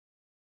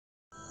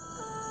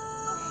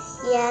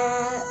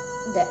Yeah,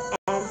 the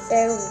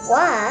answer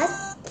was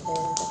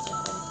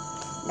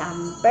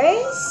number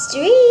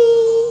 3.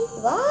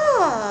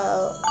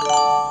 Wow!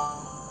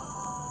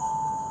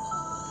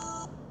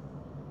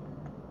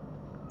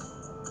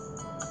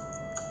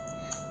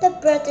 The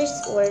brothers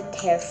were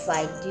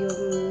terrified. You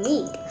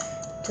mean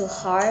to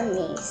harm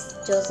me,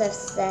 Joseph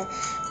said,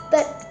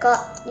 but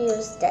God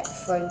used that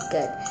for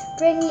good,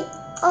 bringing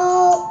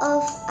all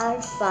of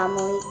our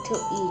family to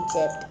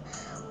Egypt.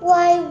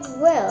 Why,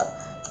 we'll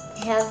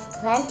have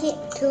plenty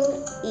to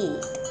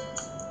eat.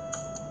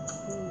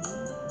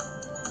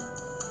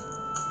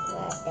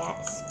 Well,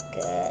 that's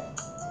good.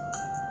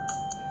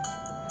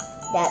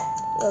 That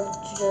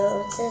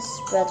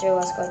Joseph's brother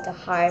was going to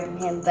harm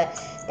him, but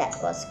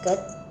that was good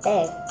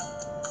thing.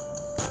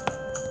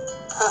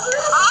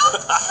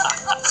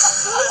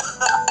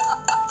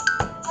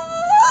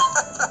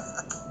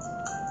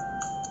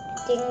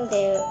 I think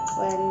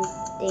when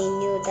they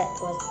knew that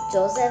was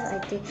Joseph, I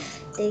think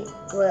they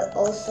will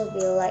also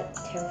be like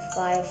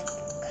terrified,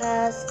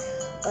 because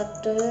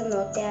but do you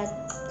know that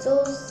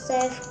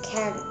Joseph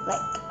can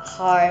like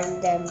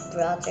harm them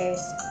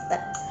brothers,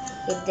 but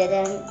he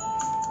didn't,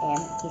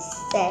 and he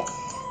said,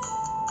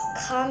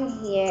 come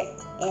here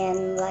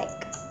and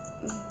like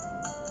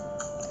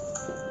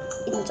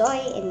enjoy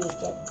in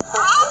Egypt.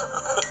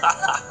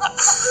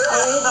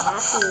 Very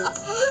happy.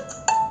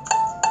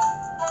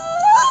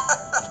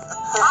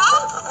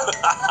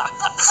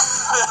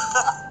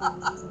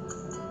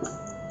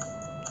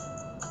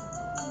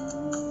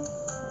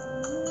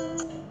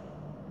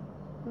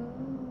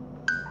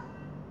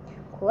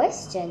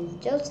 Question: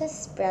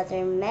 Joseph's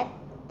brother meant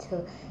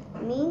to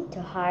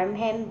harm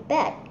him,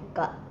 but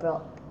God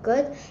brought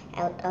good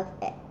out of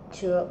it.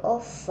 True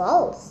or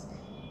false?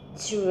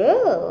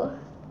 True.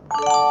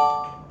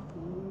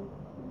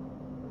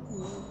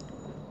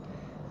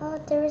 Oh,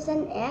 there is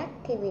an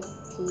activity.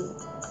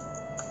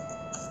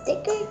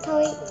 Sticker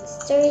toy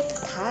story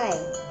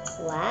time.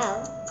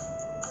 Wow.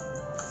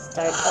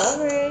 Start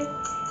over.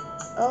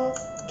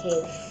 Okay,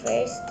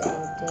 first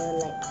I'll do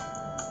like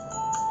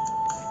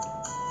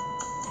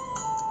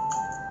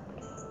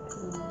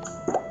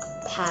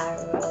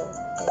Paro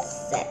is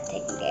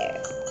sitting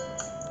there.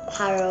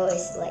 Paro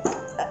is like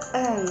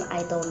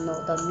I don't know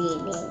the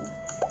meaning.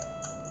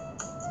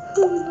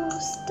 Who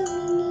knows the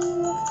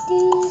meaning of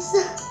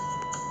this?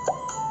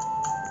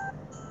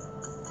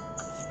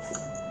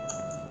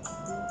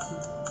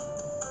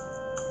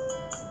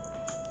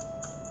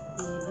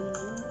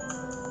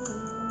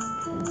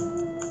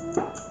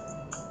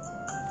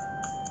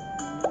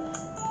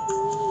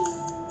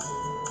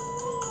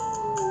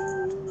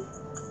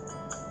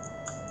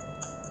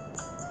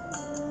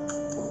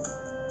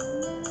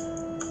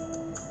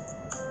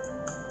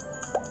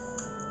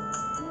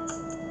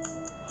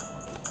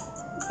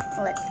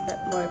 Let's put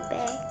more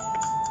back.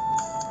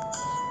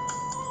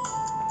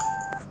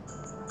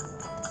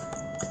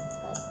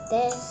 Like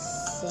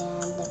this,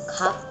 and the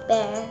cup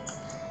bear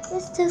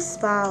is too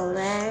small,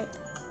 right?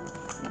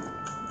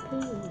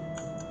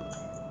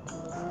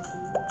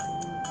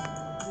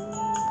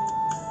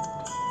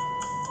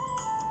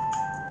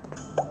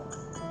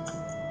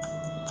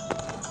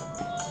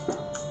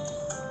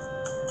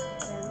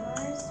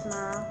 More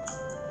small.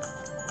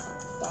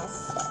 That's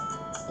it.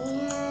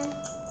 And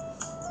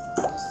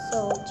the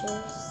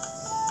soldiers.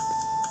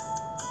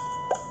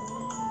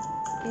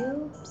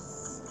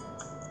 Oops.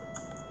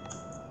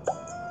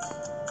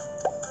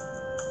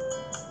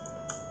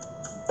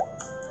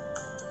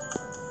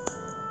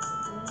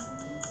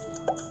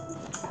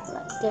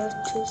 Like they're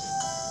too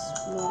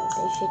small.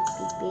 They should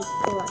be big,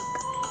 like.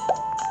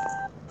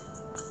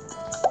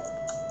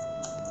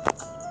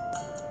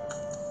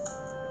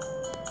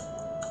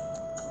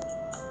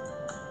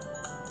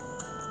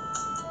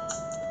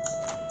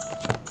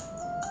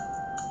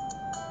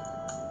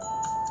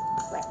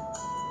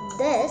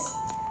 This,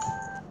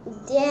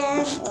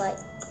 then like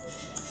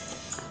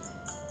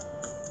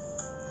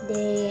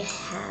they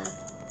have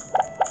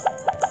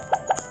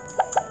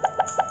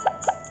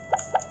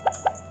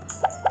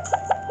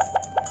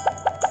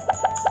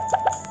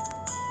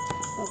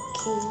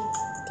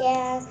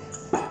then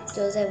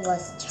Joseph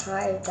was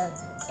charged of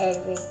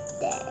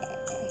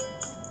everything.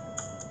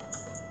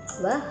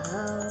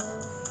 Wow.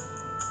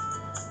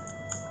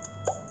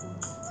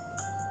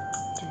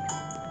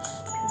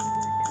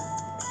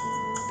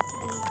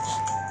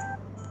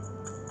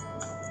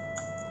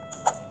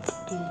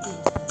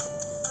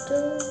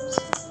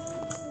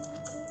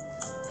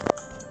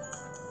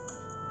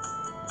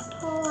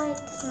 Oh,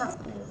 it's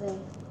not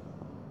moving.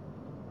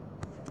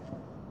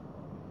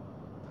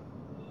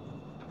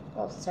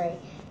 Oh, sorry,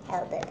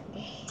 held it.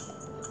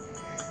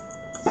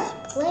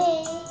 Let's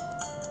play.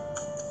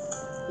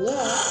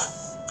 Yes.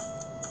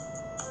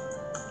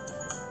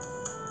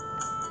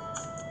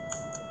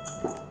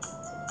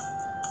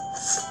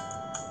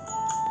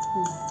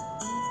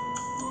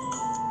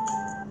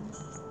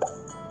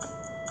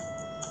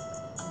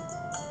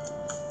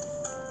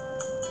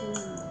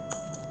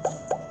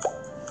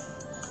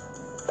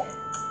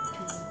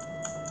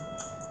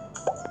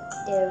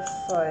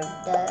 Therefore,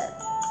 the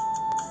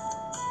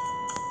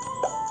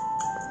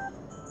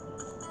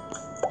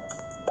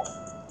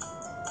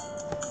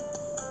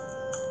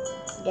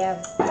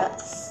have brought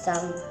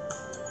some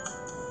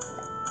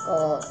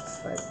gold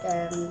for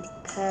them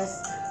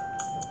because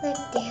like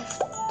they have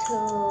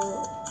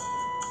to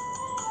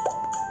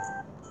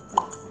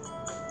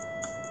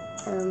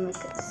make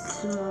it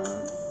small.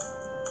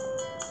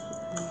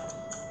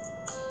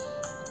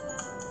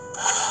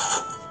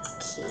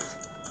 Okay.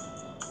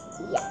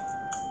 Yeah.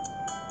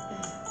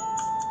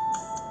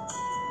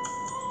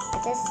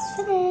 It is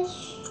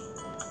finished.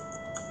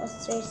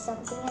 Was there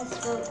something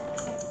else wrong?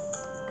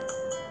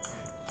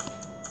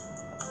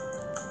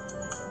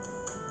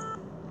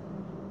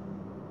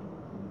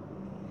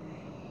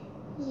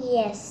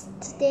 Yes,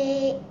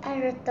 today I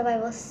read the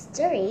Bible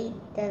story.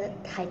 The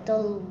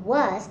title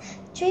was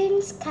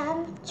Dreams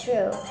Come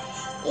True.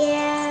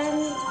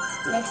 And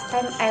next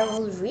time I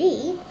will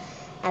read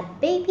A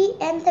Baby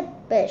and the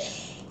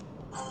Bush.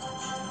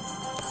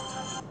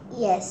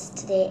 Yes,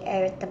 today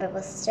I read the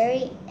Bible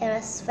story. It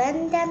was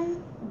fun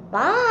then.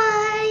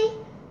 Bye!